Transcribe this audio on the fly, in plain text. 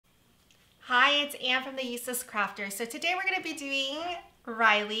Hi, it's Anne from the Useless Crafter. So today we're going to be doing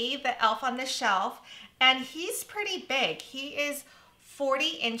Riley, the elf on the shelf, and he's pretty big. He is 40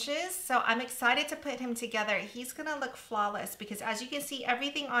 inches, so I'm excited to put him together. He's going to look flawless because as you can see,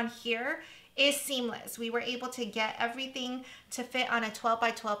 everything on here is seamless. We were able to get everything to fit on a 12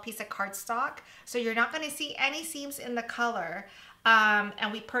 by 12 piece of cardstock, so you're not going to see any seams in the color.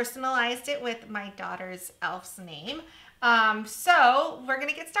 And we personalized it with my daughter's elf's name. So we're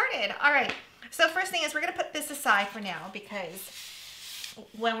gonna get started. All right, so first thing is we're gonna put this aside for now because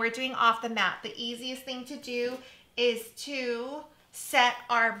when we're doing off the mat, the easiest thing to do is to set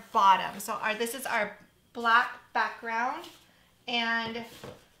our bottom. So this is our black background, and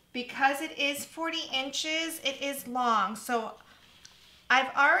because it is 40 inches, it is long. So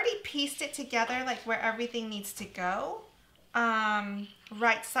I've already pieced it together like where everything needs to go,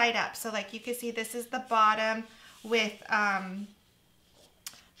 right side up. So like you can see, this is the bottom with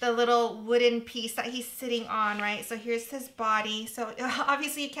the little wooden piece that he's sitting on, right? So here's his body. So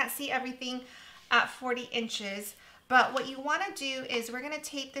obviously you can't see everything at 40 inches, but what you want to do is we're going to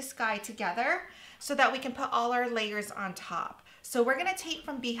tape this guy together so that we can put all our layers on top. So we're going to tape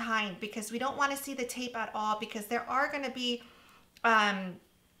from behind because we don't want to see the tape at all, because there are going to be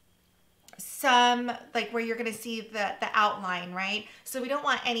some like where you're going to see the outline, right? So we don't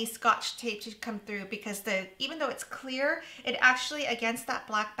want any scotch tape to come through, because even though it's clear, it actually, against that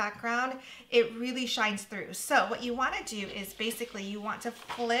black background, it really shines through. So what you want to do is basically you want to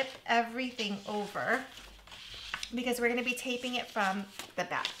flip everything over because we're going to be taping it from the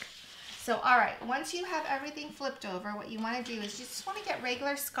back. So all right, once you have everything flipped over, what you want to do is you just want to get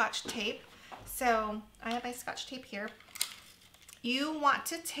regular scotch tape. So I have my scotch tape here. You want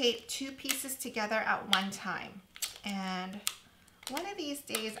to tape two pieces together at one time. And one of these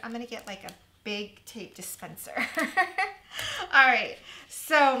days, I'm going to get like a big tape dispenser. All right.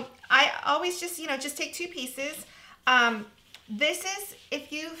 So I always just take two pieces. This is,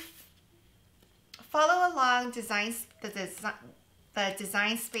 if you follow along the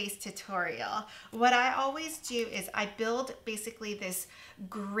design space tutorial, what I always do is I build basically this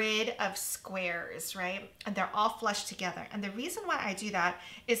grid of squares, right? And they're all flushed together. And the reason why I do that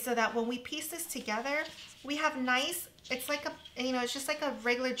is so that when we piece this together, we have nice, it's like a, it's just like a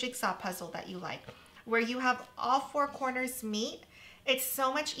regular jigsaw puzzle that you like, where you have all four corners meet. It's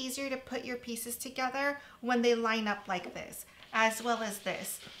so much easier to put your pieces together when they line up like this, as well as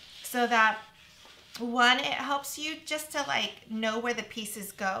this, so that one, it helps you just to like know where the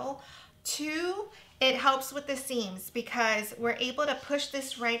pieces go. Two, it helps with the seams because we're able to push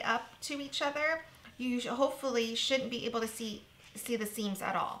this right up to each other. You hopefully shouldn't be able to see the seams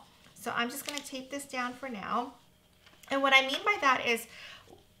at all. So I'm just going to tape this down for now. And what I mean by that is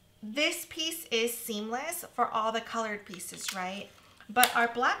this piece is seamless for all the colored pieces, right? But our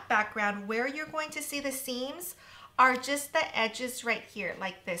black background, where you're going to see the seams, are just the edges right here,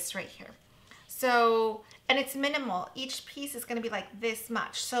 like this right here. So, and it's minimal. Each piece is going to be like this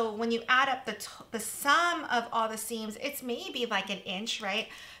much. So when you add up the sum of all the seams, it's maybe like an inch, right?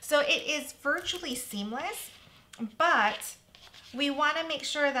 So it is virtually seamless, but we want to make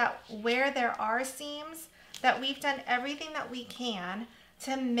sure that where there are seams, that we've done everything that we can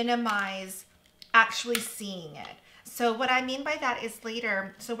to minimize actually seeing it. So what I mean by that is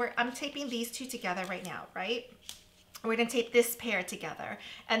later, so I'm taping these two together right now, right? We're going to tape this pair together,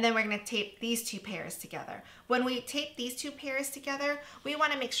 and then we're going to tape these two pairs together. When we tape these two pairs together, we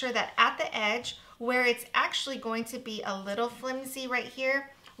want to make sure that at the edge, where it's actually going to be a little flimsy right here,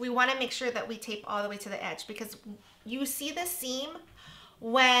 we want to make sure that we tape all the way to the edge, because you see the seam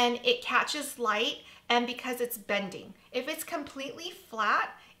when it catches light and because it's bending. If it's completely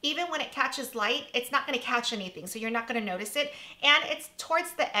flat, even when it catches light, it's not going to catch anything, so you're not going to notice it. And it's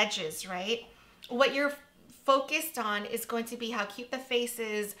towards the edges, right? What you're focused on is going to be how cute the face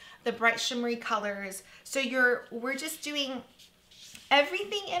is, the bright shimmery colors. So we're just doing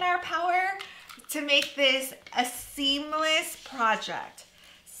everything in our power to make this a seamless project.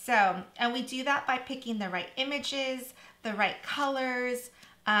 So, and we do that by picking the right images, the right colors.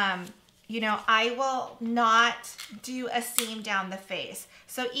 I will not do a seam down the face.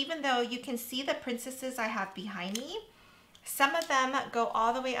 So even though you can see the princesses I have behind me, some of them go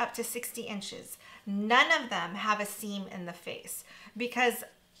all the way up to 60 inches. None of them have a seam in the face, because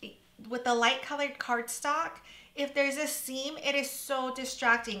with the light colored cardstock, if there's a seam, it is so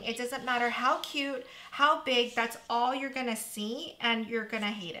distracting. It doesn't matter how cute, how big, that's all you're gonna see, and you're gonna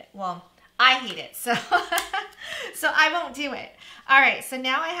hate it. Well, I hate it, so so I won't do it. All right, so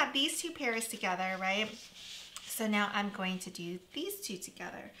now I have these two pairs together, right? So now I'm going to do these two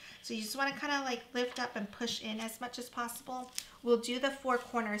together. So you just want to kind of like lift up and push in as much as possible. We'll do the 4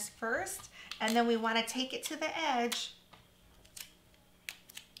 corners first, and then we want to take it to the edge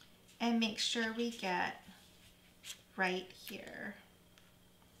and make sure we get right here.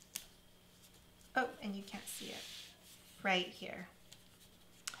 Oh, and you can't see it. Right here.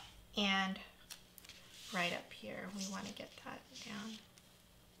 And right up here. We want to get that down.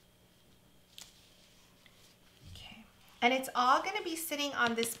 Okay. And it's all going to be sitting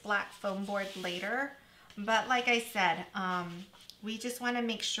on this black foam board later. But like I said, we just want to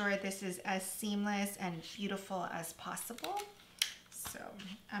make sure this is as seamless and beautiful as possible. So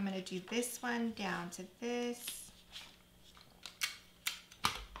I'm going to do this one down to this.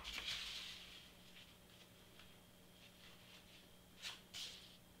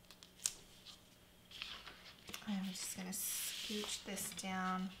 I'm just going to scooch this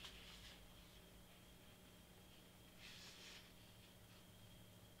down.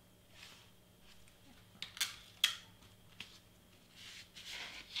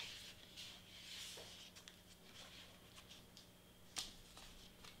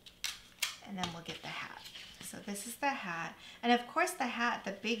 And then we'll get the hat. So this is the hat. And of course the hat,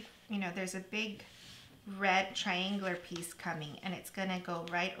 the big, there's a big red triangular piece coming, and it's gonna go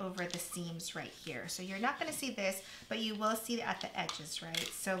right over the seams right here. So you're not gonna see this, but you will see it at the edges, right?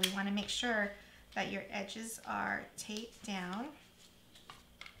 So we wanna make sure that your edges are taped down.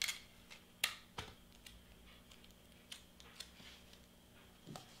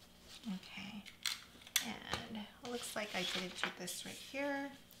 Okay, and it looks like I didn't do this right here.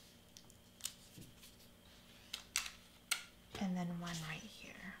 And then one right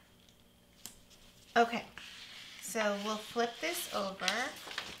here. Okay, so we'll flip this over.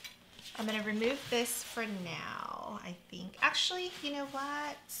 I'm gonna remove this for now, I think. Actually, you know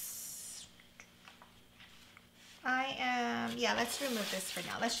what? Yeah, let's remove this for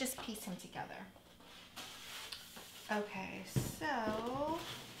now. Let's just piece them together. Okay, so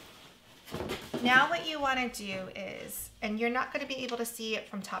now what you wanna do is, and you're not gonna be able to see it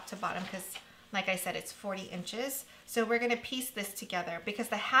from top to bottom because like I said, it's 40 inches. So we're gonna piece this together because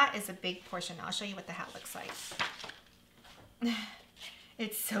the hat is a big portion. I'll show you what the hat looks like.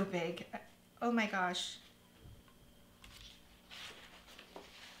 It's so big. Oh my gosh.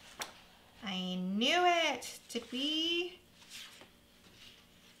 I knew it. Did we?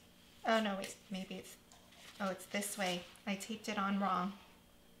 Oh no, wait, maybe it's, oh, it's this way. I taped it on wrong.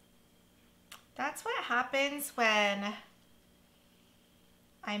 That's what happens when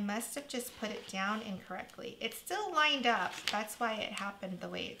I must have just put it down incorrectly. It's still lined up. That's why it happened the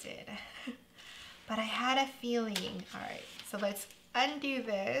way it did. But I had a feeling. All right, so let's undo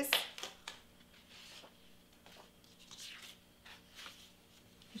this.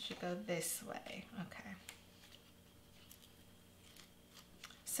 It should go this way. Okay.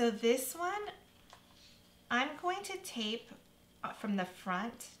 So this one, I'm going to tape from the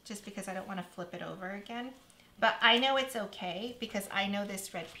front just because I don't want to flip it over again. But I know it's okay because I know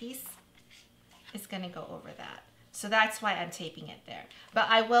this red piece is gonna go over that. So that's why I'm taping it there. But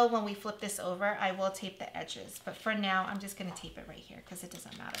I will, when we flip this over, I will tape the edges. But for now, I'm just gonna tape it right here because it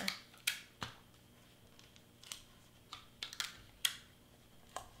doesn't matter.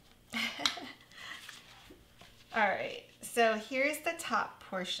 All right, so here's the top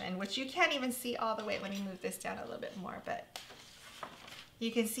portion, which you can't even see all the way. Let me move this down a little bit more, but you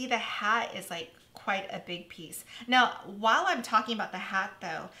can see the hat is like quite a big piece. Now, while I'm talking about the hat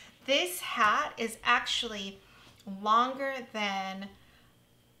though, this hat is actually longer than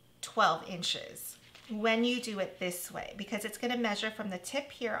 12 inches when you do it this way because it's going to measure from the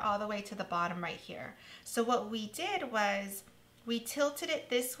tip here all the way to the bottom right here. So what we did was we tilted it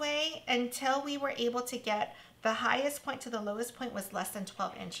this way until we were able to get the highest point to the lowest point was less than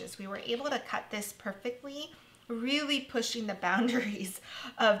 12 inches. We were able to cut this perfectly, really pushing the boundaries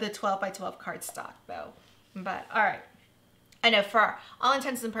of the 12 by 12 cardstock though. But all right, I know for all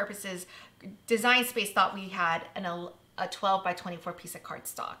intents and purposes, Design Space thought we had a 12 by 24 piece of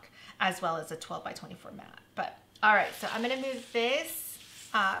cardstock as well as a 12 by 24 mat. But all right, so I'm gonna move this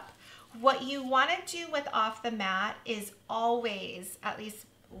up. What you wanna do with off the mat is always, at least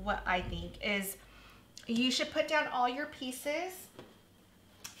what I think, is you should put down all your pieces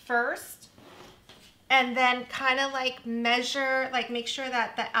first and then kind of like measure, like make sure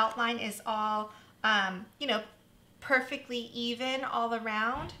that the outline is all, perfectly even all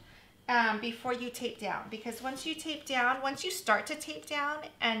around before you tape down. Because once you tape down, once you start to tape down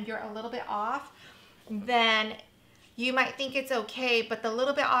and you're a little bit off, then you might think it's okay, but the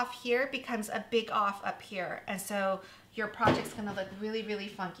little bit off here becomes a big off up here. And so your project's gonna look really, really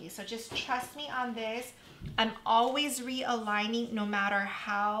funky. So just trust me on this. I'm always realigning no matter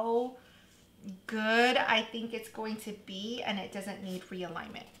how good I think it's going to be, and it doesn't need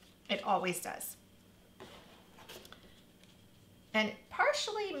realignment. It always does. And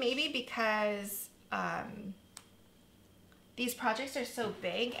partially maybe because these projects are so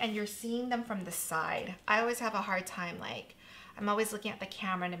big and you're seeing them from the side. I always have a hard time, like, I'm always looking at the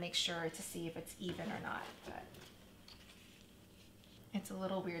camera to make sure to see if it's even or not, but it's a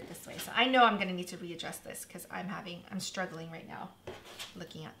little weird this way. So I know I'm gonna need to readjust this because I'm struggling right now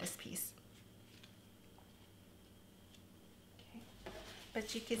looking at this piece. Okay.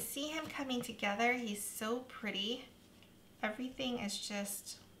 But you can see him coming together. He's so pretty. Everything is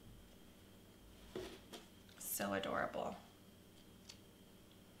just so adorable.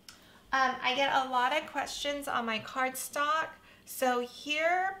 I get a lot of questions on my cardstock. So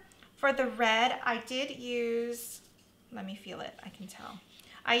here for the red, I did use, let me feel it, I can tell.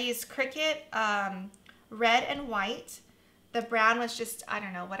 I used Cricut red and white. The brown was just, I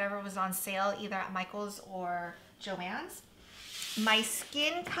don't know, whatever was on sale, either at Michael's or Joann's. My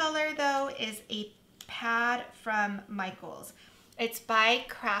skin color though is a pad from Michael's. It's by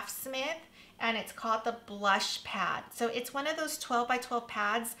Craftsmith and it's called the Blush Pad. So it's one of those 12 by 12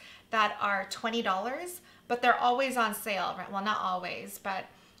 pads that are $20, but they're always on sale, right? Well, not always, but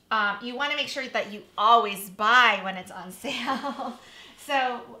you want to make sure that you always buy when it's on sale.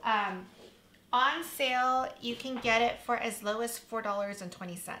 So on sale, you can get it for as low as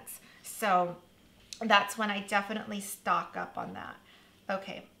 $4.20. So that's when I definitely stock up on that.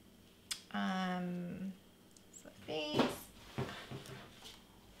 Okay. So face.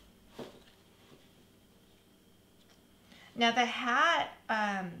 Now the hat,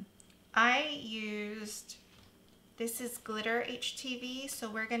 I used, this is glitter HTV, so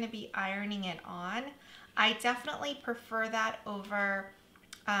we're going to be ironing it on. I definitely prefer that over,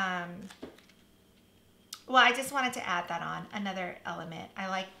 well, I just wanted to add that on, another element. I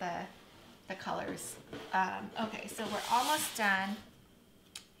like the colors. Okay, so we're almost done.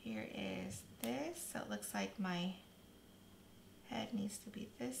 Here is this, so it looks like my head needs to be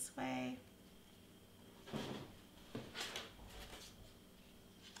this way.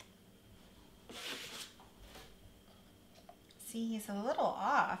 See, he's a little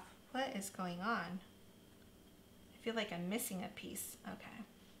off. What is going on? I feel like I'm missing a piece. Okay.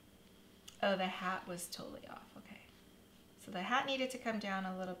 Oh, the hat was totally off. Okay. So the hat needed to come down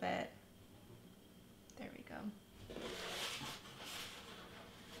a little bit. There we go.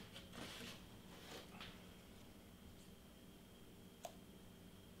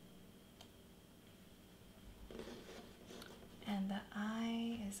 And the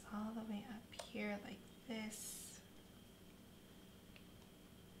eye is all the way up here like this.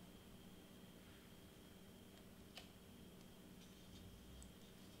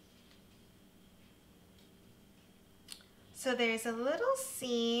 So there's a little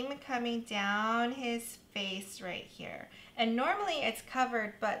seam coming down his face right here. And normally it's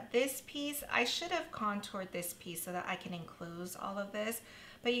covered, but this piece, I should have contoured this piece so that I can enclose all of this.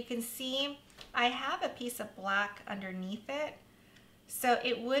 But you can see I have a piece of black underneath it. So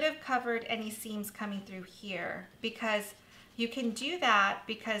it would have covered any seams coming through here, because you can do that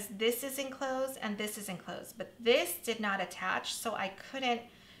because this is enclosed and this is enclosed, but this did not attach, so I couldn't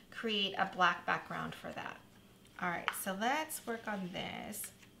create a black background for that. All right, so let's work on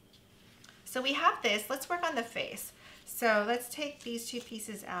this. So we have this, let's work on the face. So let's take these two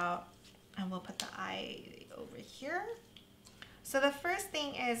pieces out and we'll put the eye over here. So the first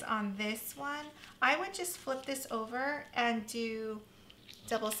thing is on this one, I would just flip this over and do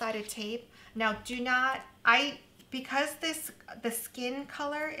double-sided tape. Now do not, because the skin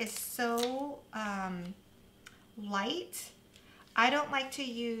color is so light, I don't like to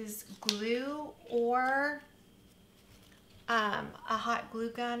use glue or a hot glue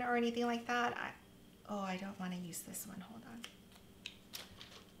gun or anything like that. I don't want to use this one. Hold on.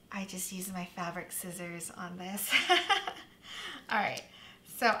 I just use my fabric scissors on this. All right.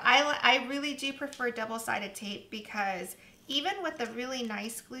 So I really do prefer double-sided tape, because even with the really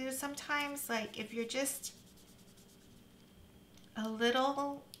nice glue, sometimes, like, if you're just a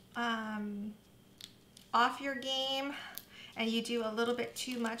little off your game and you do a little bit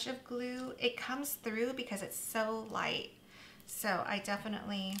too much of glue, it comes through because it's so light. So I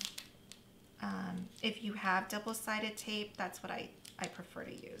definitely, if you have double-sided tape, that's what I prefer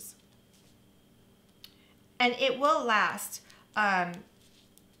to use. And it will last.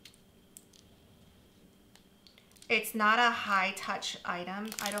 It's not a high touch item,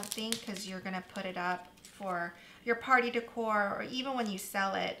 I don't think, because you're gonna put it up for your party decor, or even when you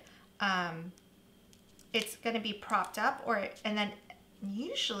sell it, it's going to be propped up, and then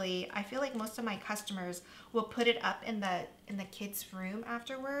usually I feel like most of my customers will put it up in the kids' room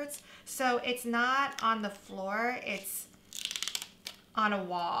afterwards. So it's not on the floor, it's on a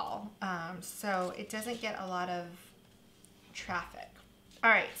wall. So it doesn't get a lot of traffic. All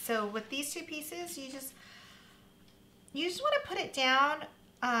right, so with these two pieces, you just want to put it down.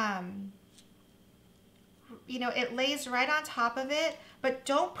 You know, it lays right on top of it, but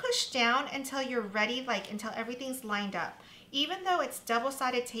don't push down until you're ready, like until everything's lined up. Even though it's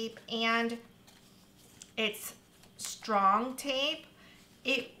double-sided tape and it's strong tape,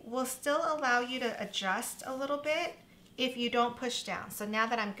 it will still allow you to adjust a little bit if you don't push down. So now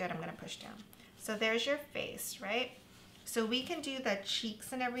that I'm good, I'm gonna push down. So there's your face, right? So we can do the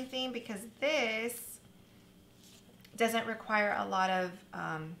cheeks and everything because this doesn't require a lot of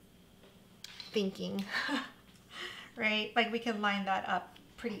thinking, right? Like we can line that up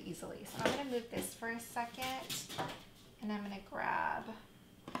pretty easily. So I'm gonna move this for a second and I'm gonna grab,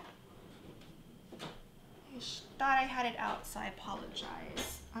 I thought I had it out, so I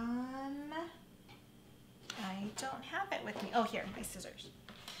apologize. I don't have it with me. Oh, here, my scissors.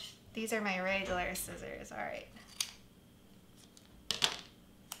 These are my regular scissors, all right.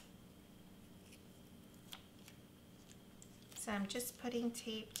 So I'm just putting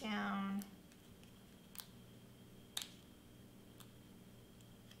tape down.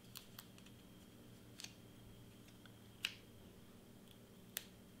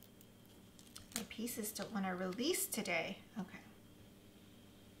 My pieces don't want to release today. Okay.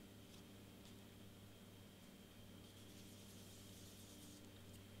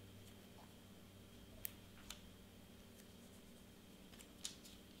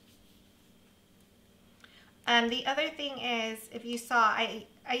 The other thing is, if you saw, I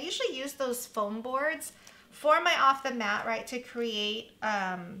usually use those foam boards for my off the mat, right, to create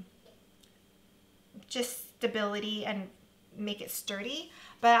just stability and make it sturdy.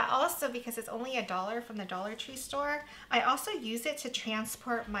 But I also, because it's only $1 from the Dollar Tree store, I also use it to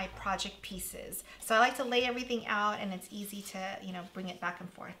transport my project pieces. So I like to lay everything out and it's easy to, you know, bring it back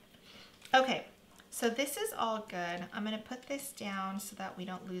and forth. Okay, so this is all good. I'm gonna put this down so that we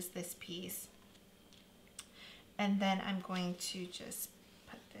don't lose this piece. And then I'm going to just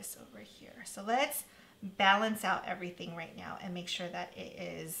put this over here. So let's balance out everything right now and make sure that it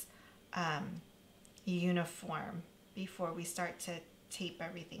is uniform before we start to tape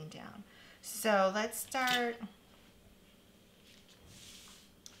everything down. So let's start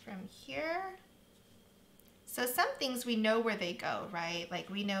from here. So some things we know where they go, right? Like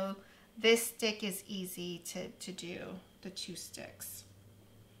we know this stick is easy to do, the 2 sticks.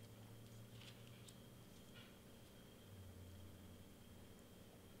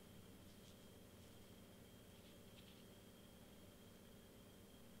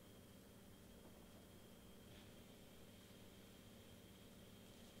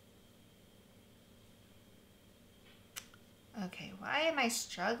 Okay, why am I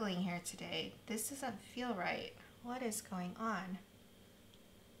struggling here today? This doesn't feel right. What is going on?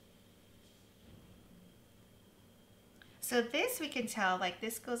 So this we can tell, like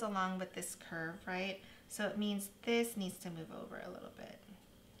this goes along with this curve, right? So it means this needs to move over a little bit.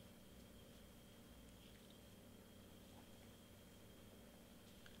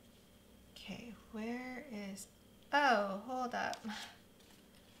 Okay, where is, oh, hold up.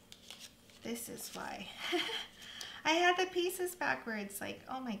 This is why. I had the pieces backwards, like,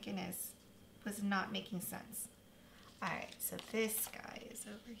 oh my goodness, was not making sense. All right, so this guy is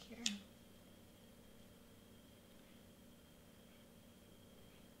over here.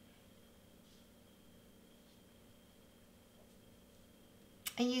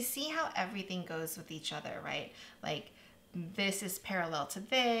 And you see how everything goes with each other, right? Like this is parallel to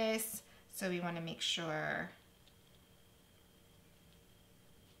this, so we want to make sure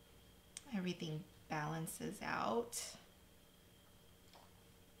everything balances out.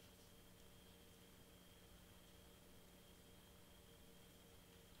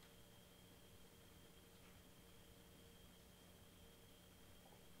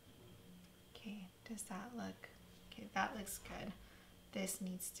 Okay, does that look, okay, that looks good. This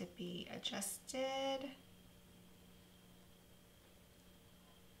needs to be adjusted.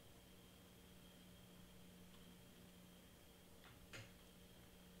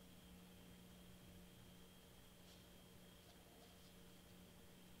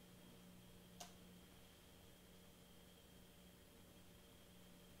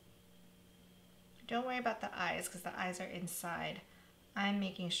 Don't worry about the eyes because the eyes are inside. I'm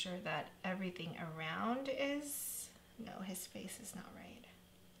making sure that everything around is, no, his face is not right.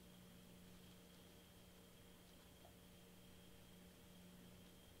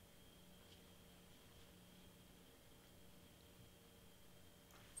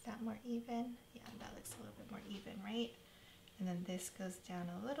 that more even? Yeah, that looks a little bit more even, right? And then this goes down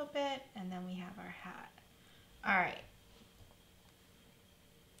a little bit, and then we have our hat. All right.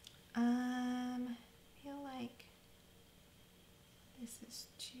 I feel like this is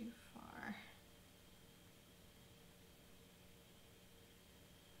too far.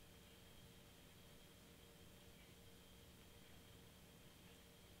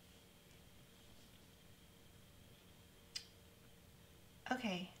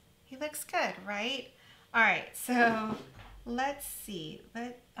 Okay, he looks good, right? All right, so let's see.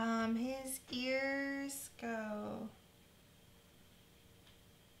 Let his ears go.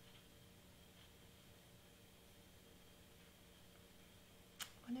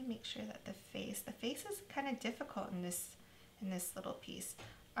 I want to make sure that the face is kind of difficult in this little piece.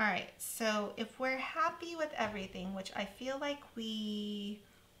 All right, so if we're happy with everything, which I feel like I'm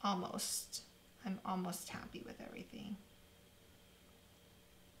almost happy with everything.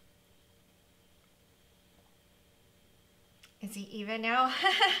 Is he even now?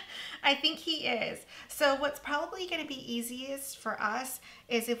 I think he is. So what's probably going to be easiest for us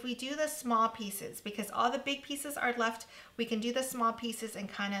is if we do the small pieces, because all the big pieces are left, we can do the small pieces and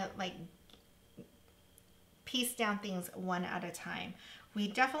kind of like piece down things one at a time. We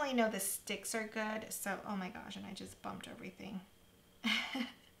definitely know the sticks are good. So, oh my gosh, and I just bumped everything.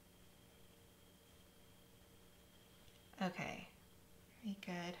 Okay, very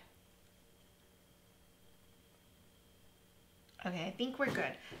good. Okay, I think we're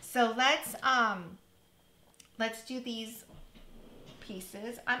good. So let's do these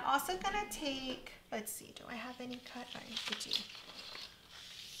pieces. I'm also gonna take, let's see, do I have any cut? I do.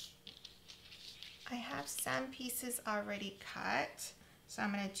 I have some pieces already cut. So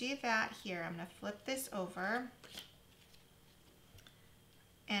I'm gonna do that here. I'm gonna flip this over.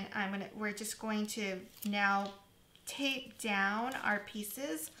 And we're just going to now tape down our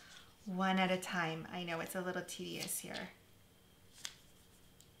pieces one at a time. I know it's a little tedious here.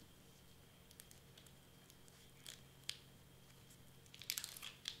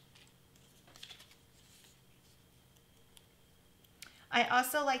 I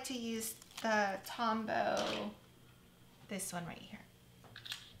also like to use the Tombow, this one right here.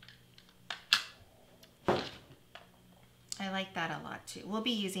 I like that a lot too. We'll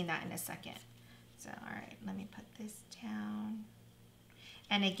be using that in a second. So, all right, let me put this down.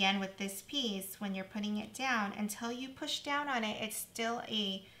 And again, with this piece, when you're putting it down, until you push down on it, it's still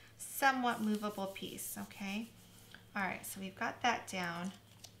a somewhat movable piece, okay? All right, so we've got that down.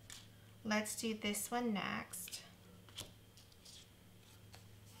 Let's do this one next.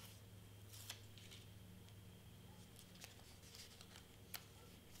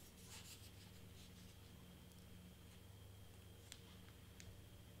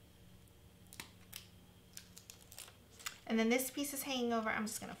 And then this piece is hanging over. I'm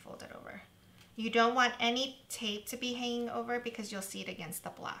just gonna fold it over. You don't want any tape to be hanging over because you'll see it against the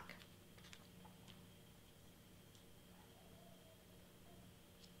black.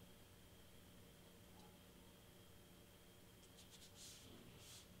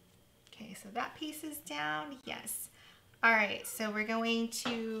 Okay, so that piece is down, yes. All right, so we're going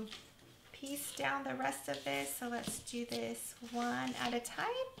to piece down the rest of this. So let's do this one at a time.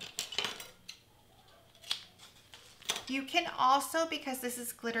 You can also, because this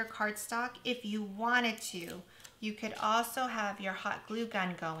is glitter cardstock, if you wanted to, you could also have your hot glue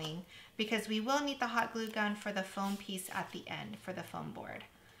gun going, because we will need the hot glue gun for the foam piece at the end for the foam board.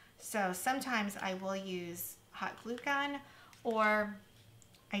 So sometimes I will use hot glue gun, or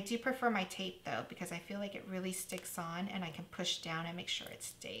I do prefer my tape though, because I feel like it really sticks on and I can push down and make sure it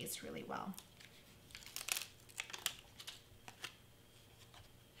stays really well.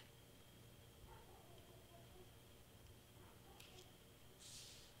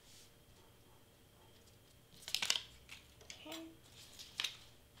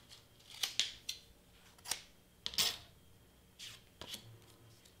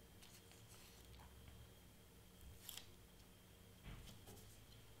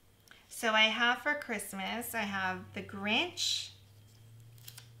 So I have for Christmas, I have the Grinch,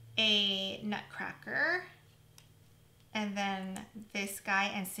 a Nutcracker, and then this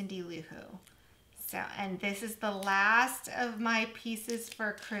guy and Cindy Lou Who. So, and this is the last of my pieces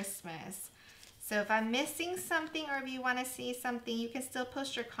for Christmas. So if I'm missing something or if you want to see something, you can still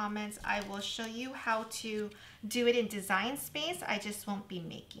post your comments. I will show you how to do it in Design Space. I just won't be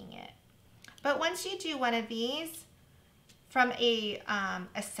making it. But once you do one of these, from a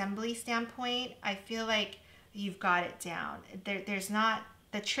assembly standpoint, I feel like you've got it down. There's not,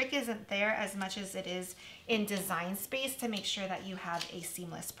 the trick isn't there as much as it is in Design Space to make sure that you have a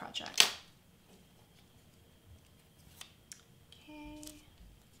seamless project. Okay.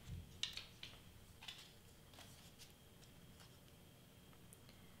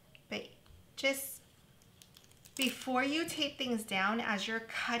 just before you tape things down, as you're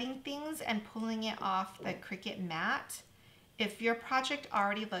cutting things and pulling it off the Cricut mat, if your project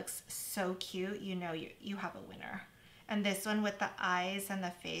already looks so cute, you know you have a winner. And this one with the eyes and the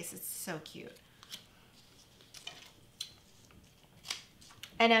face, it's so cute.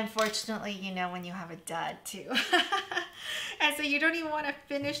 And unfortunately, you know when you have a dud too. And so you don't even want to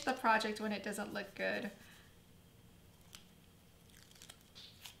finish the project when it doesn't look good.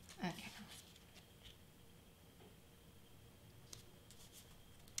 Okay.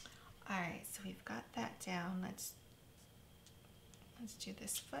 All right, so we've got that down. Let's do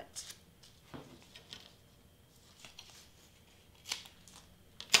this foot.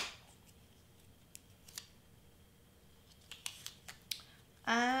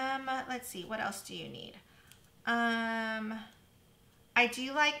 Let's see, what else do you need? I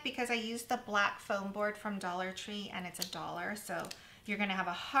do like, because I used the black foam board from Dollar Tree and it's $1, so you're gonna have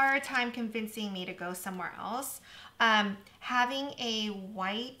a hard time convincing me to go somewhere else. Having a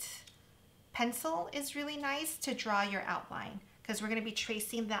white pencil is really nice to draw your outline, because we're gonna be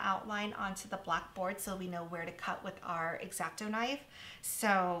tracing the outline onto the black board so we know where to cut with our X-Acto knife.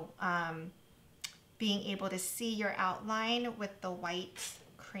 So being able to see your outline with the white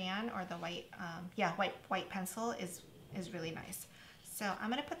crayon or the white, white pencil is really nice. So I'm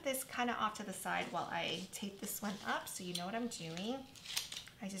gonna put this kind of off to the side while I tape this one up so you know what I'm doing.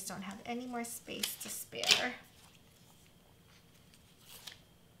 I just don't have any more space to spare.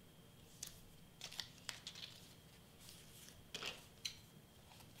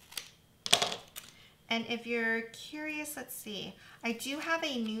 And if you're curious, let's see, I do have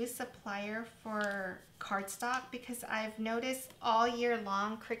a new supplier for cardstock, because I've noticed all year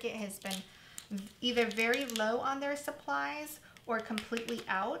long Cricut has been either very low on their supplies or completely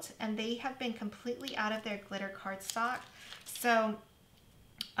out, and they have been completely out of their glitter cardstock. So,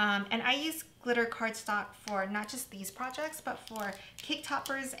 and I use glitter cardstock for not just these projects, but for cake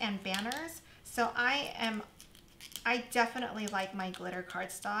toppers and banners. So I definitely like my glitter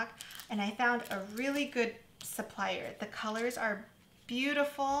cardstock, and I found a really good supplier. The colors are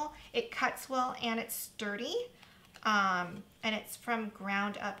beautiful, it cuts well, and it's sturdy. And it's from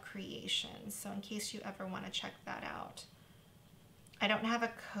Ground Up Creations. So in case you ever want to check that out. I don't have a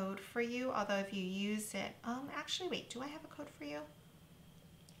code for you, although if you use it, actually wait, do I have a code for you?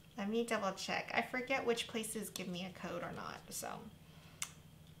 Let me double check. I forget which places give me a code or not, so.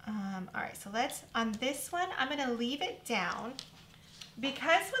 All right, so on this one, I'm gonna leave it down,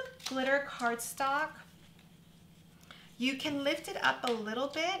 because with glitter cardstock, you can lift it up a little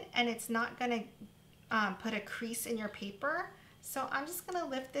bit and it's not gonna put a crease in your paper. So I'm just gonna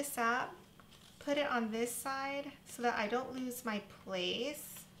lift this up, put it on this side so that I don't lose my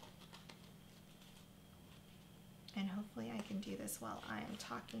place. And hopefully I can do this while I am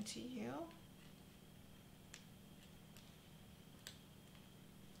talking to you.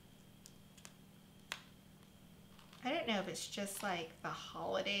 I don't know if it's just like the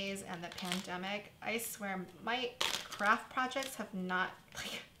holidays and the pandemic. I swear my craft projects have not,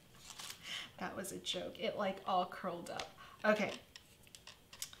 like, that was a joke. It like all curled up. Okay.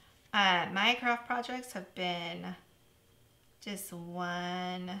 My craft projects have been just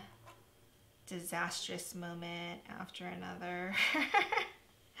one disastrous moment after another.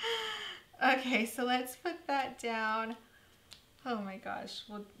 Okay, so let's put that down. Oh my gosh.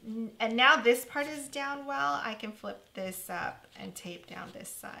 Well, and now this part is down well. I can flip this up and tape down this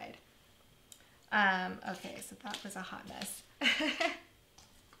side. Okay, so that was a hot mess.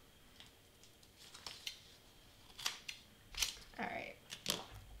 All right.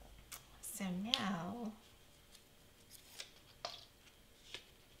 So now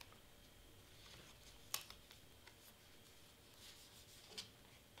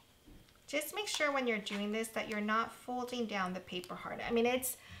just make sure when you're doing this that you're not folding down the paper hard. I mean,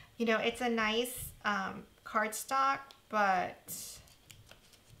 it's, you know, it's a nice cardstock, but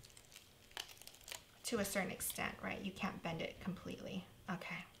to a certain extent, right? You can't bend it completely.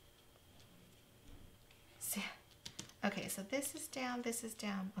 Okay. So, okay, so this is down, this is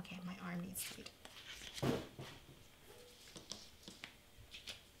down. Okay, my arm needs to be done.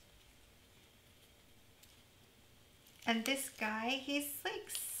 And this guy, he's like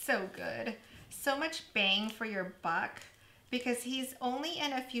so good. So much bang for your buck, because he's only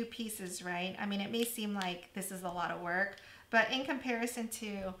in a few pieces, right? I mean, it may seem like this is a lot of work, but in comparison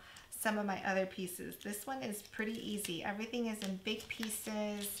to some of my other pieces, this one is pretty easy. Everything is in big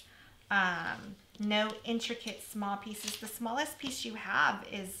pieces, no intricate small pieces. The smallest piece you have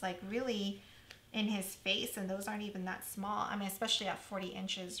is like really in his face, and those aren't even that small. I mean, especially at 40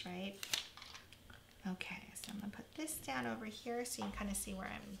 inches, right? Okay, so I'm gonna put this down over here so you can kind of see where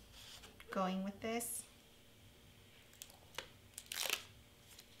I'm going with this.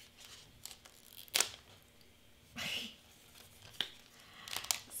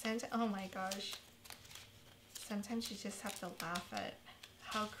 Oh my gosh. Sometimes you just have to laugh at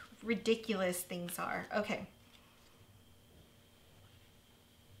how ridiculous things are. Okay.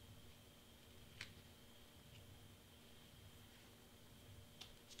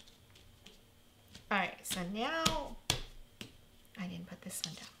 All right, so now I didn't put this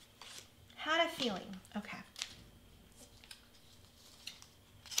one down. Had a feeling. Okay.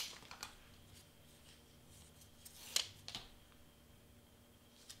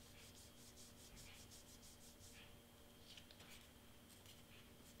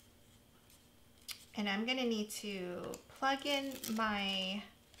 And I'm gonna need to plug in my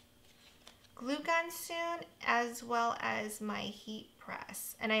glue gun soon, as well as my heat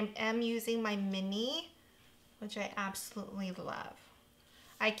press. And I am using my mini, which I absolutely love.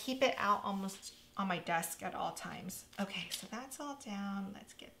 I keep it out almost on my desk at all times. Okay, so that's all down.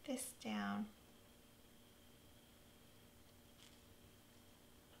 Let's get this down.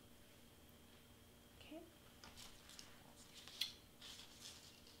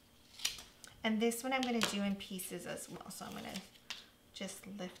 And this one I'm going to do in pieces as well. So I'm going to just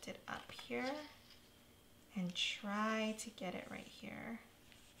lift it up here and try to get it right here.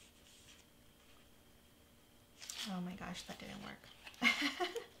 Oh my gosh, that didn't work.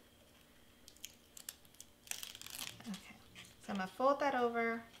 Okay, so I'm going to fold that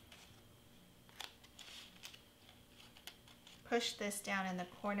over. Push this down in the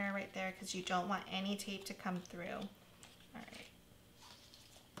corner right there because you don't want any tape to come through. All right.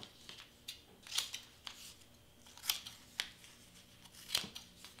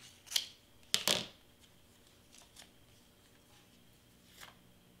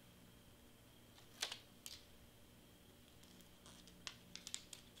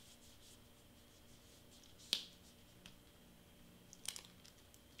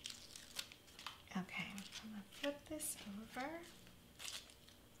 Okay, I'm going to flip this over.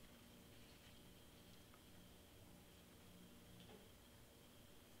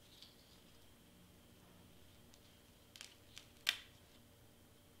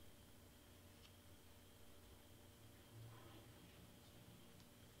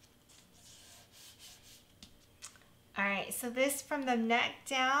 All right, so this from the neck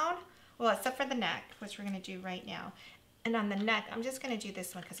down, well, except for the neck, which we're going to do right now. And on the neck, I'm just going to do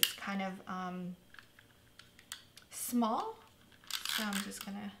this one because it's kind of small. So I'm just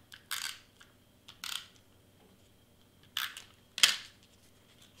going to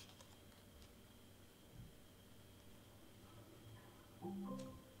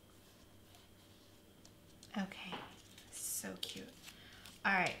okay, so cute.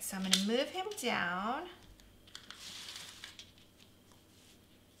 All right, so I'm going to move him down.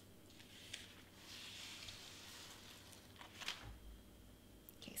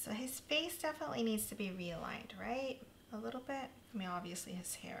 Okay, so his face definitely needs to be realigned, right? A little bit. I mean, obviously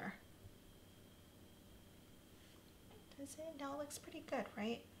his hair. Does it? No, it looks pretty good,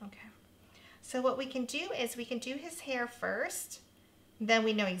 right? Okay. So what we can do is we can do his hair first. Then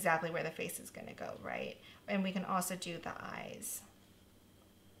we know exactly where the face is going to go, right? And we can also do the eyes.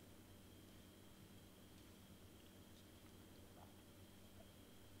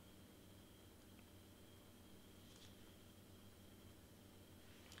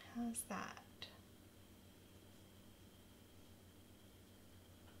 How's that?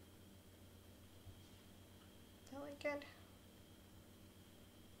 Does that look good?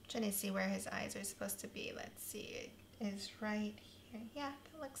 Trying to see where his eyes are supposed to be. Let's see. It is right here. Yeah,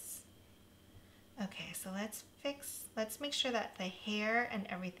 that looks... Okay, so let's make sure that the hair and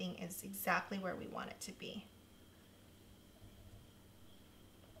everything is exactly where we want it to be.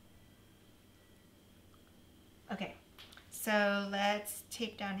 Okay, so let's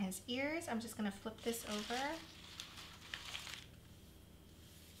tape down his ears. I'm just gonna flip this over.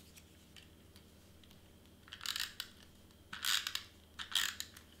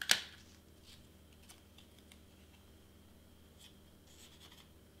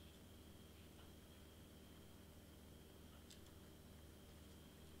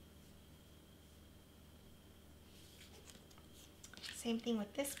 Same thing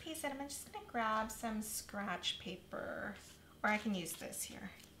with this piece, and I'm just gonna grab some scratch paper, or I can use this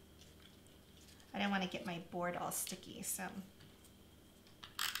here. I don't want to get my board all sticky, so.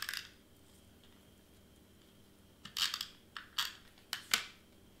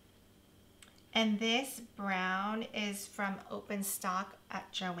 And this brown is from Open Stock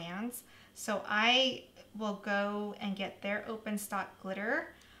at Joann's. So I will go and get their Open Stock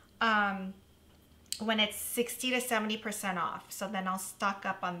glitter. when it's 60 to 70% off. So then I'll stock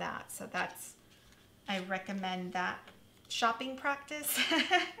up on that. So that's, I recommend that shopping practice.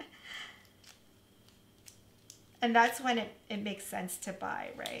 And that's when it makes sense to buy,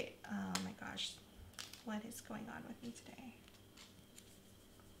 right? Oh my gosh, what is going on with me today?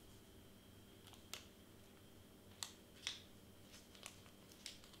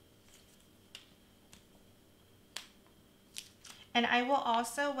 And I will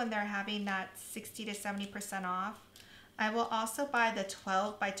also, when they're having that 60 to 70% off, I will also buy the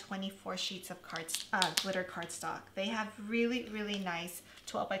 12 by 24 sheets of cards, glitter cardstock. They have really, really nice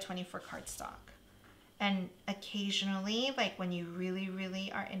 12 by 24 cardstock. And occasionally, like when you really,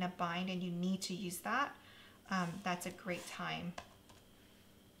 really are in a bind and you need to use that, that's a great time.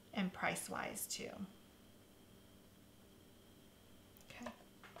 And price-wise too. Okay.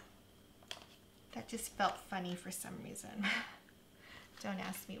 That just felt funny for some reason. Don't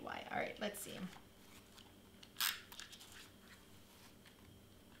ask me why. All right, let's see.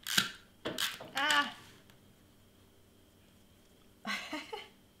 Ah.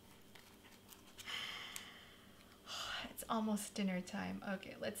 It's almost dinner time.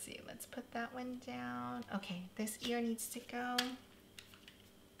 Okay, let's see. Let's put that one down. Okay, this ear needs to go.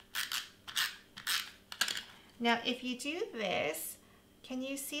 Now, if you do this, can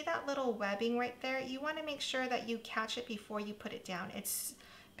you see that little webbing right there? You want to make sure that you catch it before you put it down. It's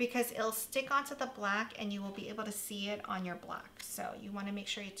because it'll stick onto the black and you will be able to see it on your black. So you want to make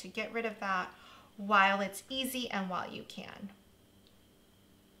sure to get rid of that while it's easy and while you can.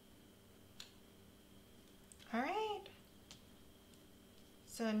 All right.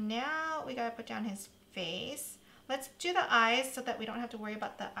 So now we got to put down his face. Let's do the eyes so that we don't have to worry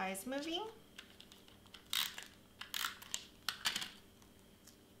about the eyes moving.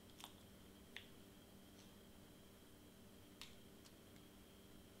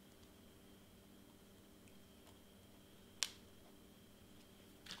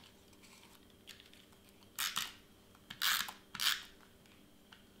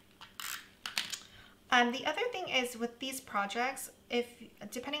 The other thing is with these projects, if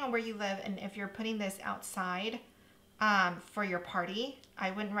depending on where you live and if you're putting this outside for your party,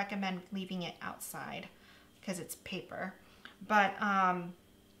 I wouldn't recommend leaving it outside because it's paper. But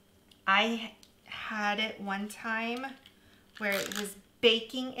I had it one time where it was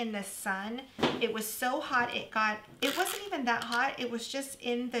baking in the sun. It was so hot, it wasn't even that hot. It was just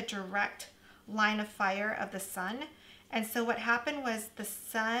in the direct line of fire of the sun. And so what happened was the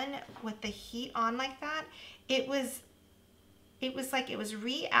sun with the heat on like that, it was like it was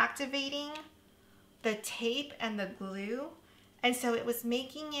reactivating the tape and the glue. And so it was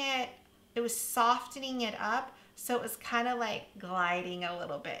making it was softening it up. So it was kind of like gliding a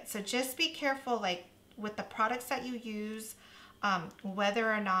little bit. So just be careful like with the products that you use,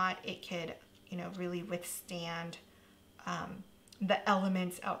 whether or not it could, you know, really withstand the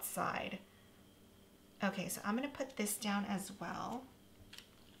elements outside. Okay, so I'm going to put this down as well.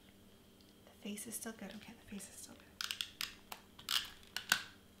 The face is still good. Okay, the face is still good.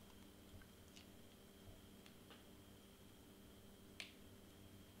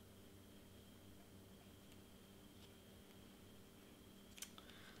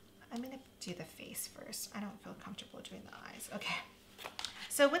 I'm going to do the face first. I don't feel comfortable doing the eyes. Okay.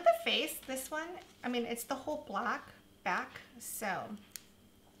 So with the face, this one, I mean, it's the whole black back, so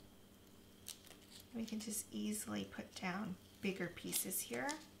we can just easily put down bigger pieces here.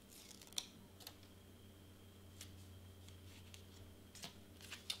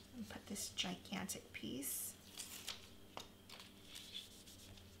 And put this gigantic piece.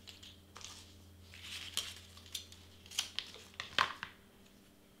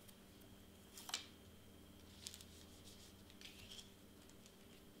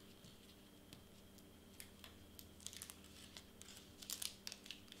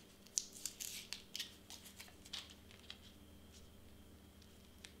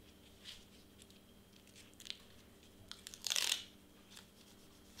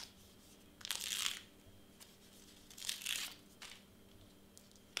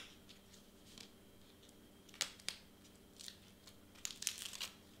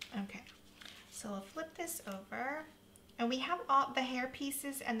 Okay, so we'll flip this over and we have all the hair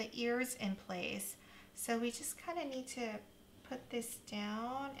pieces and the ears in place. So we just kind of need to put this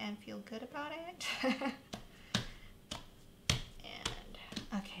down and feel good about it. And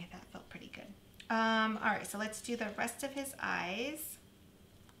okay, that felt pretty good. All right, so let's do the rest of his eyes.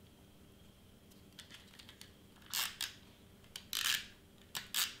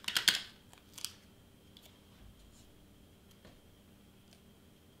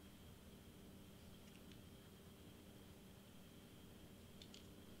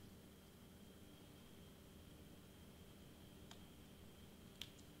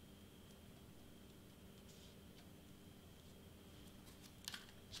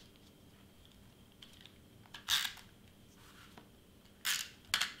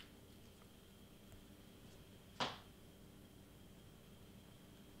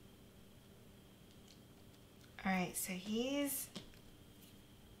 right, so he's,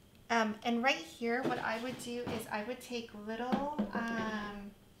 and right here, what I would do is I would take little,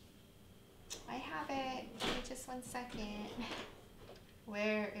 I have it, give me just 1 second.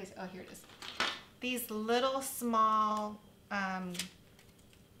 Where is, oh, here it is. These little small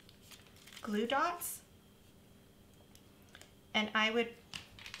glue dots. And I would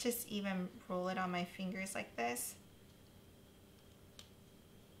just even roll it on my fingers like this.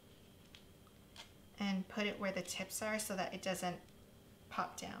 And put it where the tips are so that it doesn't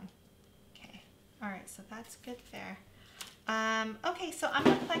pop down. Okay, all right, so that's good there. Okay, so I'm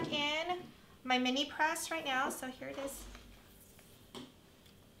gonna plug in my mini press right now. So here it is.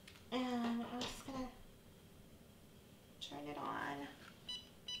 And I'm just gonna turn it on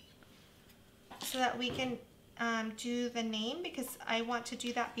so that we can do the name, because I want to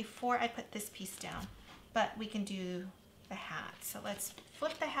do that before I put this piece down, but we can do the hat. So let's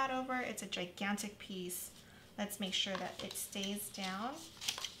flip the hat over. It's a gigantic piece. Let's make sure that it stays down.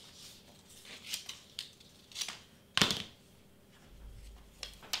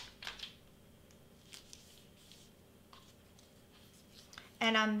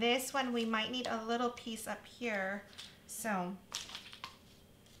 And on this one, we might need a little piece up here. So,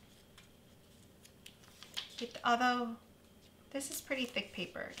 although this is pretty thick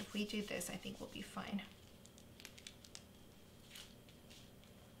paper, if we do this, I think we'll be fine.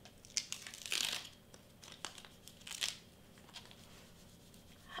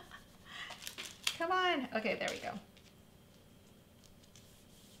 Come on. Okay, there we go.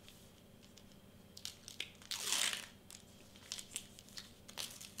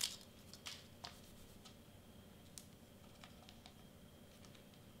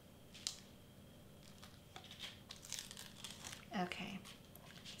 Okay,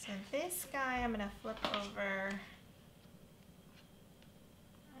 so this guy I'm gonna flip over,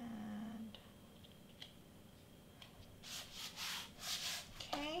 and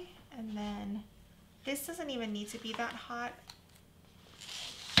okay, and then this doesn't even need to be that hot.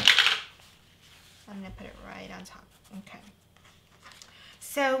 I'm gonna put it right on top. Okay.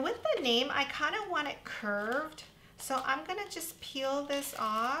 So with the name, I kind of want it curved, so I'm gonna just peel this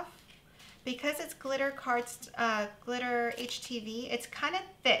off. Because it's glitter glitter HTV, it's kind of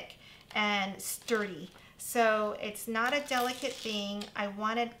thick and sturdy. So it's not a delicate thing. I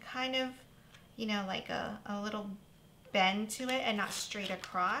wanted kind of, you know, like a little bend to it and not straight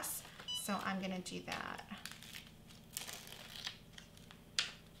across. So I'm gonna do that.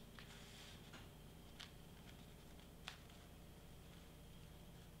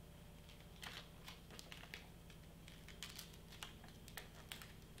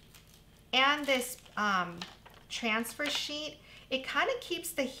 And this transfer sheet, it kind of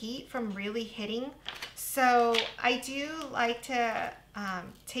keeps the heat from really hitting. So I do like to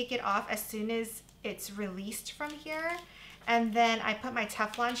take it off as soon as it's released from here. And then I put my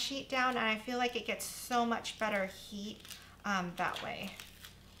Teflon sheet down, and I feel like it gets so much better heat that way.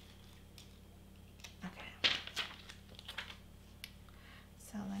 Okay.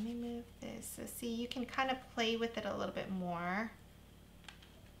 So let me move this. So see, you can kind of play with it a little bit more.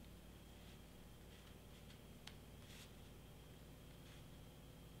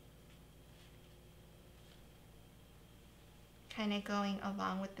 Kind of going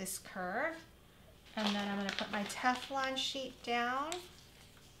along with this curve. And then I'm going to put my Teflon sheet down.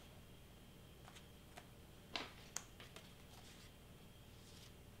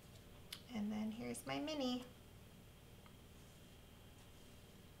 And then here's my mini.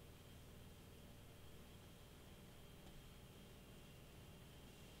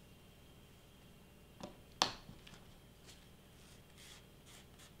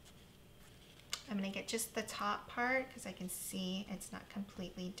 I'm going to get just the top part because I can see it's not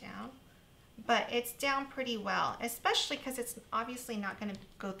completely down, but it's down pretty well, especially because it's obviously not going to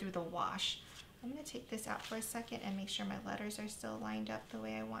go through the wash. I'm going to take this out for a second and make sure my letters are still lined up the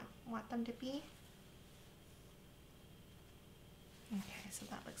way I want them to be. Okay, so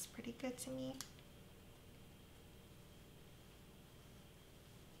that looks pretty good to me.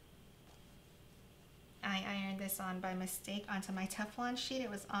 I ironed this on by mistake onto my Teflon sheet. It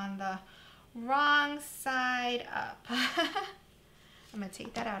was on the wrong side up. I'm gonna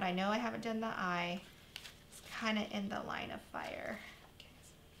take that out. I know I haven't done the eye. It's kind of in the line of fire. Okay.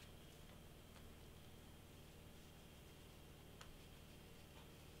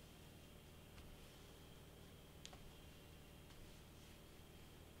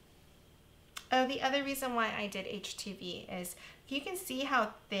 Oh, the other reason why I did HTV is you can see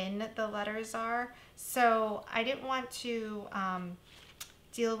how thin the letters are. So I didn't want to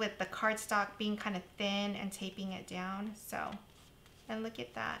deal with the cardstock being kind of thin and taping it down. So, and look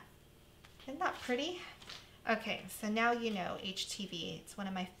at that. Isn't that pretty? Okay, so now you know HTV. It's one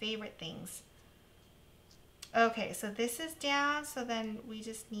of my favorite things. Okay, so this is down, so then we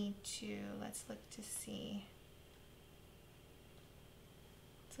just need to, let's look to see.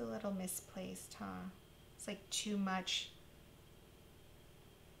 It's a little misplaced, huh? It's like too much.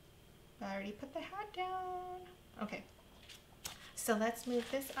 I already put the hat down. Okay, so let's move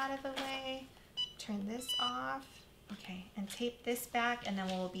this out of the way, turn this off. Okay, and tape this back, and then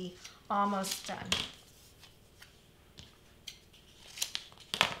we'll be almost done.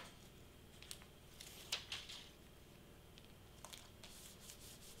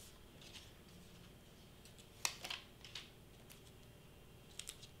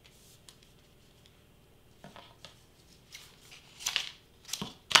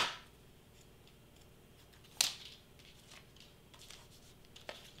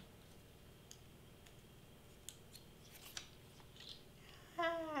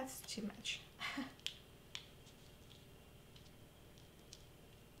 That's too much.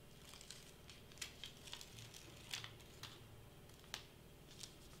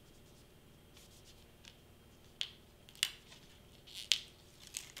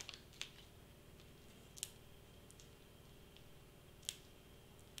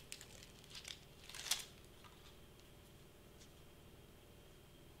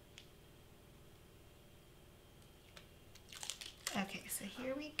 Okay, so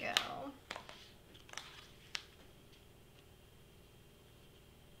here we go.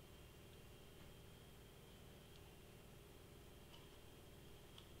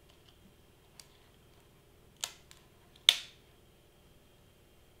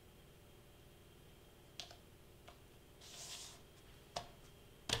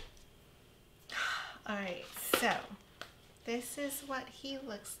 All right, so this is what he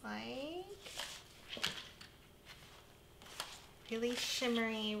looks like. Really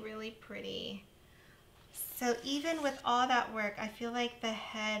shimmery, really pretty. So even with all that work, I feel like the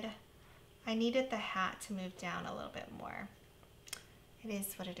head, I needed the hat to move down a little bit more. It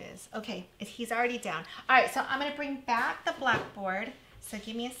is what it is. Okay, he's already down. All right, so I'm gonna bring back the blackboard. So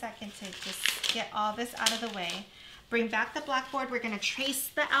give me a second to just get all this out of the way. Bring back the blackboard. We're gonna trace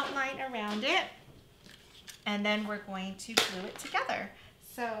the outline around it, and then we're going to glue it together.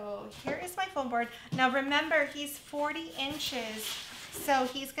 So here is my foam board. Now remember, he's 40 inches, so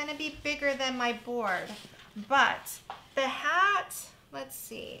he's gonna be bigger than my board. But the hat, let's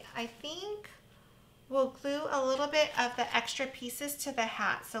see, I think we'll glue a little bit of the extra pieces to the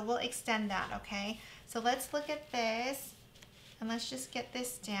hat. So we'll extend that, okay? So let's look at this, and let's just get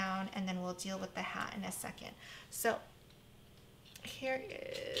this down, and then we'll deal with the hat in a second. So here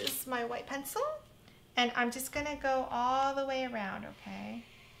is my white pencil. And I'm just gonna go all the way around, okay?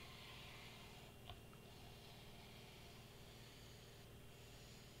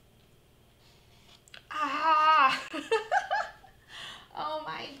 Ah! Oh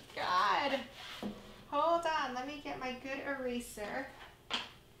my God. Hold on, let me get my good eraser.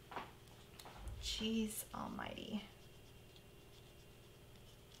 Jeez almighty.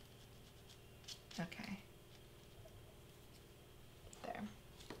 Okay. There.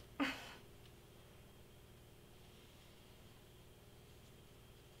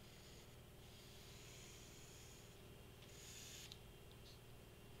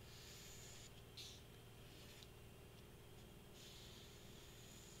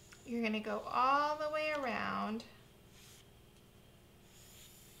 You're gonna go all the way around.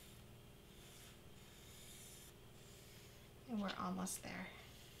 And we're almost there.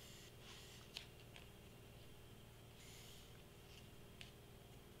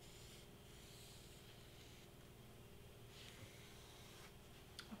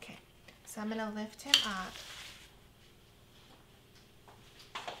 Okay, so I'm gonna lift him up.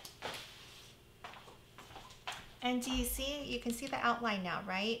 And do you see, you can see the outline now,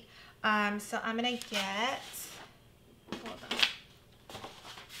 right? So I'm gonna get, hold on.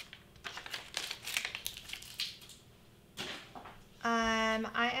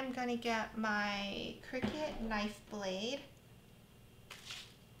 I am gonna get my Cricut knife blade,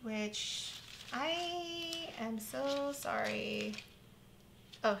 which I am so sorry.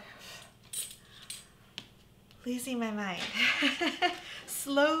 Oh, losing my mind.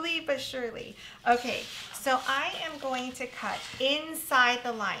 Slowly but surely. Okay, so I am going to cut inside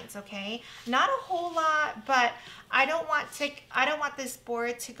the lines, okay? Not a whole lot, but I don't want this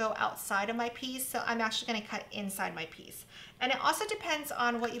board to go outside of my piece, so I'm actually gonna cut inside my piece. And it also depends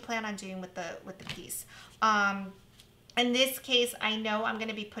on what you plan on doing with the piece. In this case, I know I'm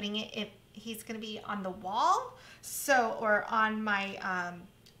gonna be putting it, if he's gonna be on the wall, so, or on my,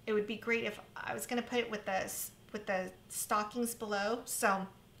 it would be great if I was gonna put it with the stockings below. So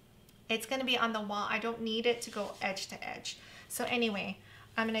It's gonna be on the wall. I don't need it to go edge to edge. So anyway,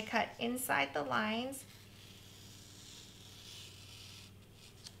 I'm gonna cut inside the lines.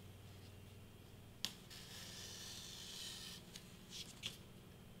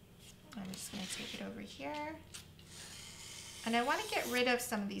 I'm just gonna take it over here. And I wanna get rid of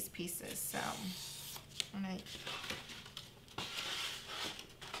some of these pieces, so I'm gonna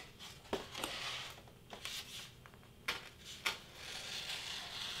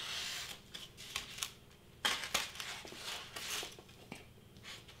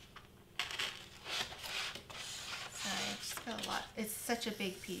a lot. It's such a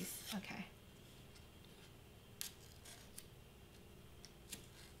big piece. Okay.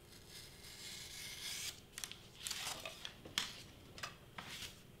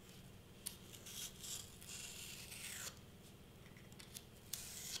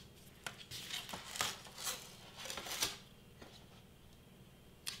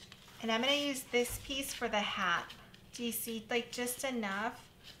 And I'm going to use this piece for the hat. Do you see, like, just enough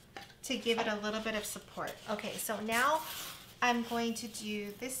to give it a little bit of support? Okay, so now I'm going to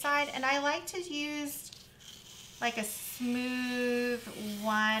do this side, and I like to use like a smooth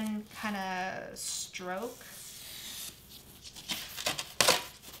one kind of stroke.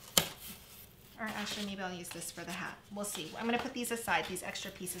 Or actually, maybe I'll use this for the hat. We'll see. I'm going to put these aside, these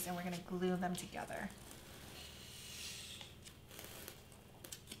extra pieces, and we're going to glue them together.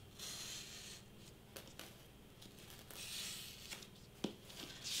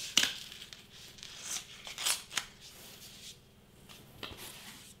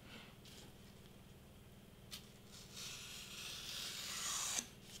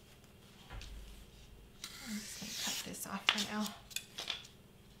 Off for now.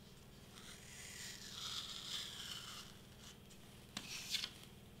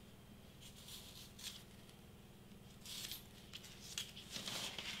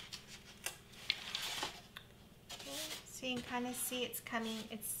 So you can kind of see it's coming,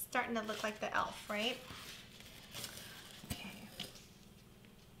 it's starting to look like the elf, right? Okay.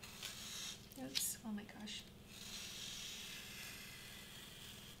 Oops, oh my gosh.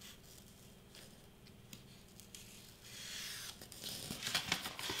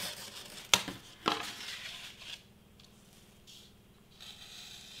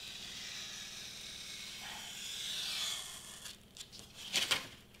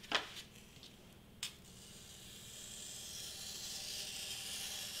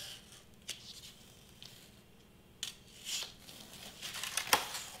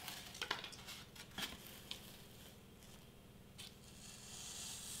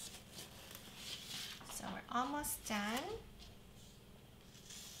 Almost done.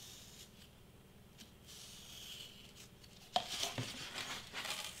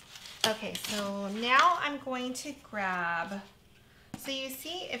 Okay, so now I'm going to grab, so you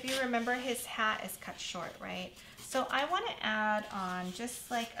see, if you remember, his hat is cut short, right? So I want to add on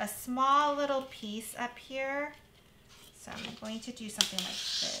just like a small little piece up here. So I'm going to do something like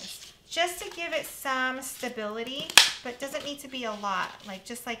this, just to give it some stability, but doesn't need to be a lot, like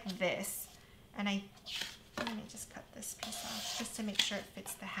just like this. And let me just cut this piece off just to make sure it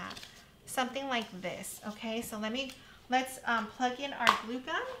fits the hat. Something like this, okay? So let's plug in our glue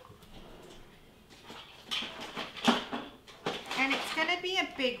gun. And it's gonna be a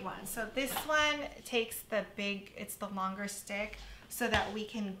big one. So this one takes it's the longer stick so that we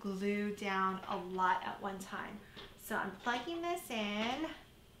can glue down a lot at one time. So I'm plugging this in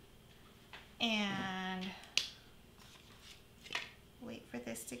and wait for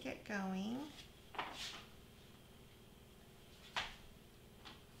this to get going.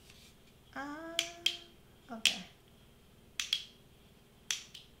 Okay.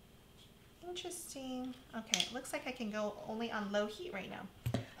 Interesting. Okay, it looks like I can go only on low heat right now.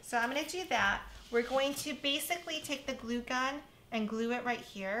 So I'm going to do that. We're going to basically take the glue gun and glue it right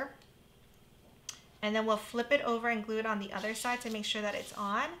here. And then we'll flip it over and glue it on the other side to make sure that it's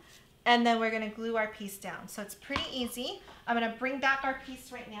on. And then we're going to glue our piece down. So it's pretty easy. I'm going to bring back our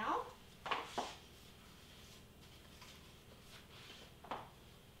piece right now.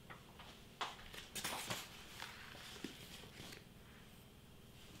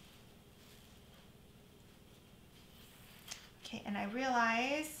 Okay, and I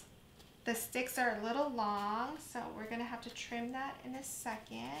realize the sticks are a little long, so we're gonna have to trim that in a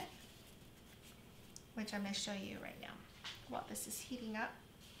second, which I'm gonna show you right now while this is heating up.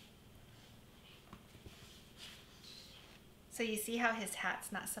 So you see how his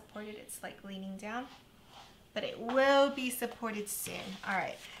hat's not supported, it's like leaning down, but it will be supported soon. All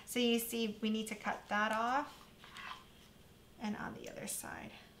right, so you see we need to cut that off and on the other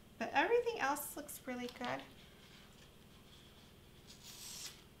side, but everything else looks really good.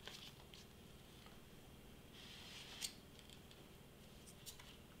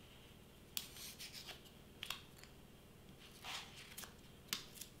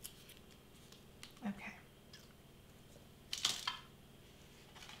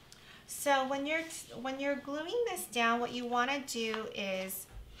 So when you're gluing this down, what you want to do is,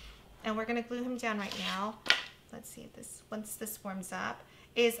 and we're going to glue him down right now. Let's see if this, once this warms up,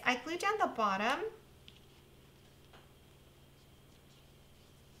 is I glue down the bottom.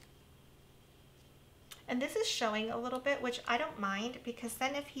 And this is showing a little bit, which I don't mind, because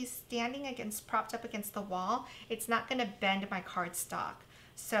then if he's standing propped up against the wall, it's not going to bend my cardstock.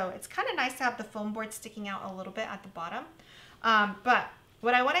 So it's kind of nice to have the foam board sticking out a little bit at the bottom. But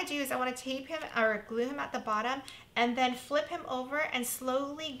what I want to do is I want to tape him or glue him at the bottom and then flip him over and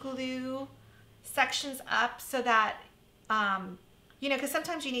slowly glue sections up so that, you know, because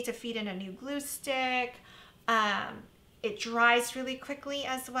sometimes you need to feed in a new glue stick. It dries really quickly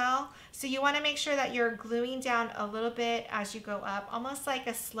as well. So you want to make sure that you're gluing down a little bit as you go up, almost like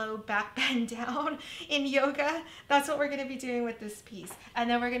a slow back bend down in yoga. That's what we're going to be doing with this piece. And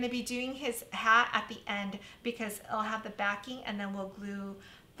then we're going to be doing his hat at the end because it'll have the backing, and then we'll glue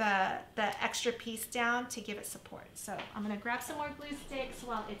the extra piece down to give it support. So I'm going to grab some more glue sticks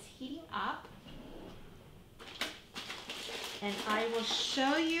while it's heating up. And I will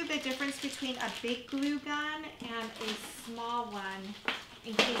show you the difference between a big glue gun and a small one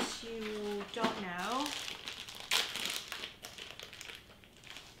in case you don't know.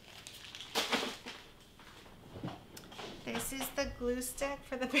 This is the glue stick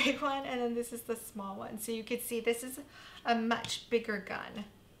for the big one, and then this is the small one. So you can see this is a much bigger gun.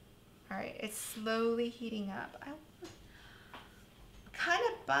 All right, it's slowly heating up. I'm kind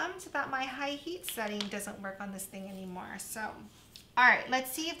of bummed that my high heat setting doesn't work on this thing anymore. So, all right,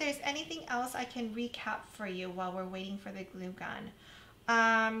 let's see if there's anything else I can recap for you while we're waiting for the glue gun.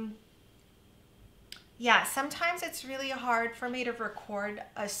 Yeah, sometimes it's really hard for me to record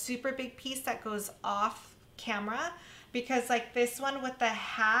a super big piece that goes off camera, because like this one with the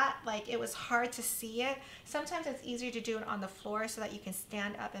hat, like it was hard to see it. Sometimes it's easier to do it on the floor so that you can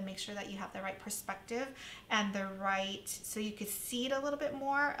stand up and make sure that you have the right perspective and the right, so you could see it a little bit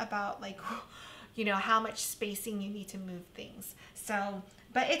more about like, you know, how much spacing you need to move things. So,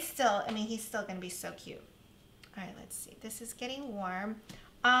 but it's still, I mean, he's still gonna be so cute. All right, let's see, this is getting warm.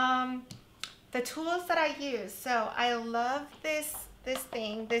 The tools that I use, so I love this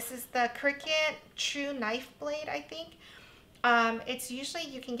thing. This is the Cricut True Knife Blade, I think. It's usually,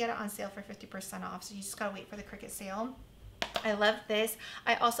 you can get it on sale for 50% off, so you just gotta wait for the Cricut sale. I love this.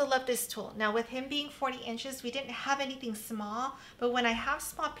 I also love this tool. Now with him being 40 inches, we didn't have anything small, but when I have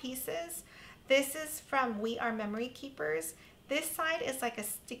small pieces, this is from We Are Memory Keepers. This side is like a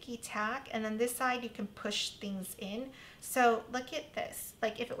sticky tack, and then this side you can push things in. So look at this.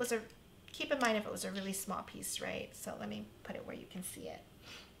 Like if it was keep in mind if it was a really small piece, right? So let me put it where you can see it.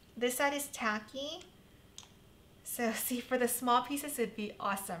 This side is tacky. So see, for the small pieces, it'd be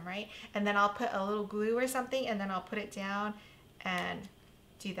awesome, right? And then I'll put a little glue or something, and then I'll put it down and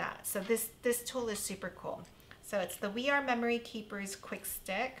do that. So this tool is super cool. So it's the We Are Memory Keepers Quick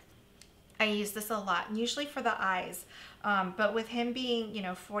Stick. I use this a lot, usually for the eyes. But with him being, you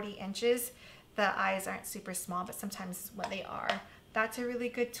know, 40 inches, the eyes aren't super small, but sometimes when they are, that's a really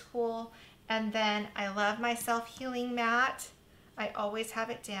good tool. And then I love my self-healing mat. I always have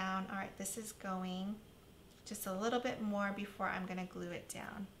it down. All right, this is going just a little bit more before I'm gonna glue it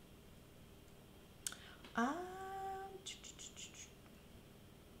down. All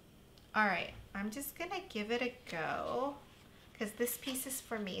right, I'm just gonna give it a go because this piece is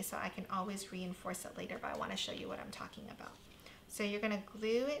for me, so I can always reinforce it later, but I wanna show you what I'm talking about. So you're gonna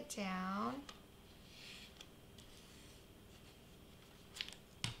glue it down.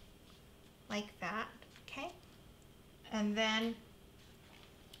 Like that, okay? And then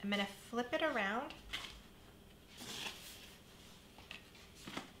I'm gonna flip it around.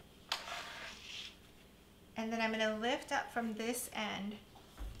 And then I'm gonna lift up from this end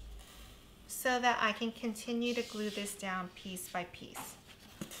so that I can continue to glue this down piece by piece.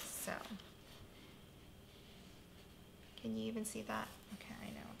 So, can you even see that? Okay,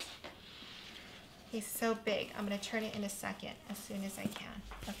 I know. He's so big. I'm gonna turn it in a second as soon as I can.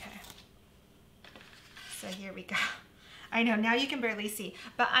 Okay. So here we go. I know, now you can barely see,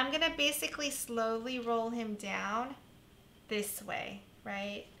 but I'm gonna basically slowly roll him down this way,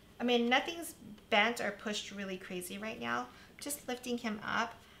 right? I mean, nothing's bent or pushed really crazy right now, just lifting him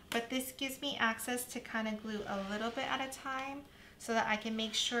up, but this gives me access to kind of glue a little bit at a time so that I can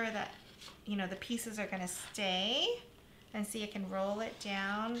make sure that, you know, the pieces are gonna stay, and see, I can roll it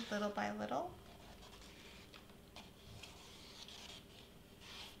down little by little.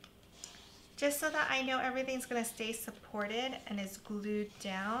 Just so that I know everything's gonna stay supported and is glued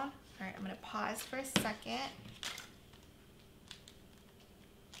down. All right, I'm gonna pause for a second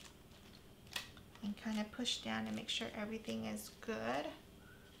and kind of push down and make sure everything is good.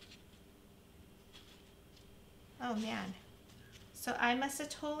 Oh man. So I must have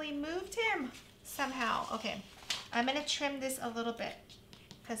totally moved him somehow. Okay, I'm gonna trim this a little bit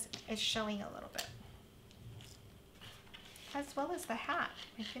because it's showing a little bit. As well as the hat,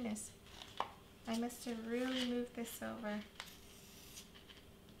 my goodness. I must have really moved this over.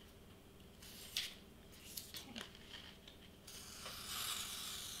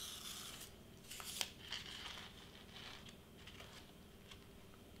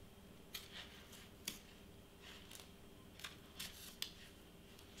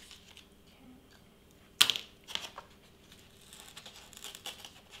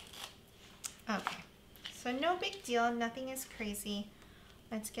 Okay, so no big deal, nothing is crazy.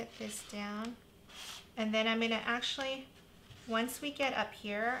 Let's get this down. And then I'm gonna actually, once we get up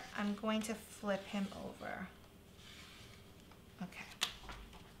here, I'm going to flip him over.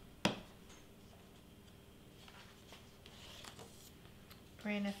 Okay.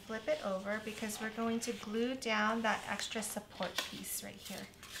 We're gonna flip it over because we're going to glue down that extra support piece right here,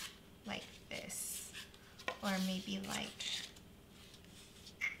 like this, or maybe like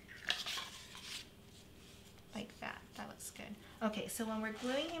that. That looks good. Okay, so when we're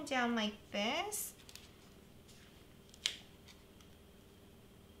gluing him down like this,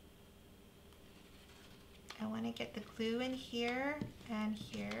 I want to get the glue in here and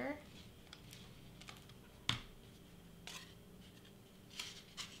here.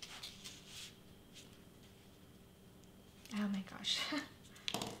 Oh my gosh.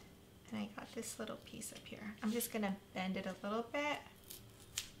 And I got this little piece up here. I'm just gonna bend it a little bit.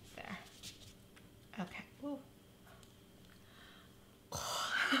 There. Okay. Ooh.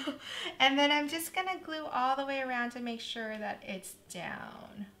 And then I'm just gonna glue all the way around to make sure that it's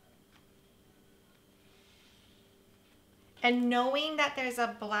down. And knowing that there's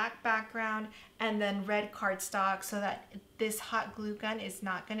a black background and then red cardstock so that this hot glue gun is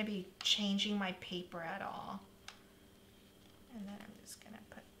not gonna be changing my paper at all. And then I'm just gonna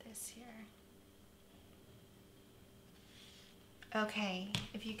put this here. Okay,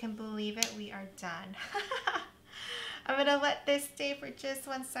 if you can believe it, we are done. I'm gonna let this stay for just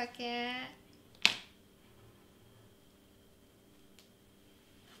 1 second.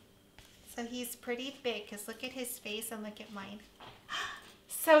 So he's pretty big because look at his face and look at mine.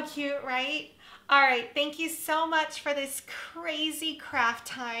 So cute, right? All right, thank you so much for this crazy craft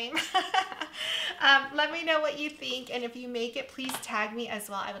time. Let me know what you think, and if you make it, please tag me as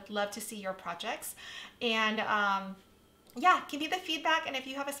well. I would love to see your projects. And yeah, give me the feedback, and if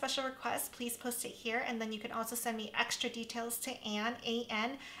you have a special request, please post it here, and then you can also send me extra details to Ann,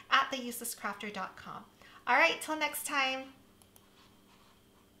 A-N, at theuselesscrafter.com. All right, till next time.